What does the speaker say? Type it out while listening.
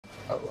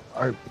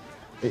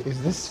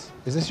Is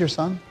this your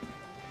son?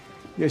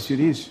 Yes, it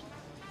is.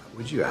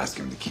 Would you ask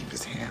him to keep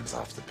his hands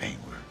off the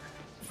paintwork?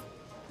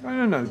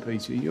 No,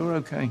 Peter. You're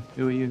okay.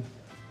 Who are you?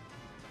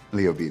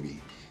 Leo Beebe,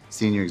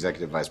 Senior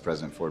Executive Vice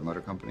President, Ford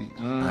Motor Company.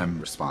 I'm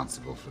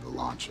responsible for the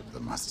launch of the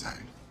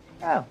Mustang.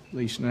 Well, at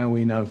least now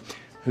we know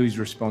who's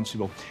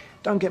responsible.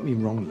 Don't get me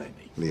wrong,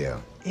 Lenny.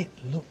 Leo. It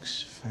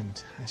looks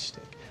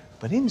fantastic,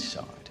 but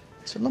inside,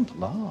 it's a lump of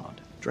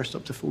lard, dressed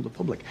up to fool the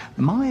public.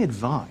 My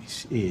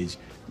advice is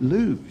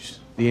lose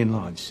the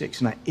inline six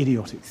and that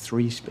idiotic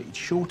 3-speed,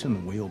 shorten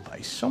the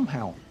wheelbase,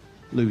 somehow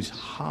lose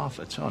half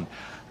a ton,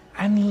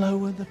 and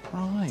lower the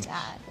price.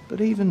 Dad.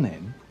 But even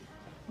then,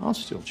 I'll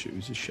still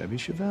choose a Chevy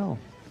Chevelle.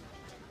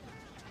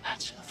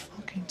 That's a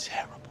fucking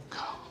terrible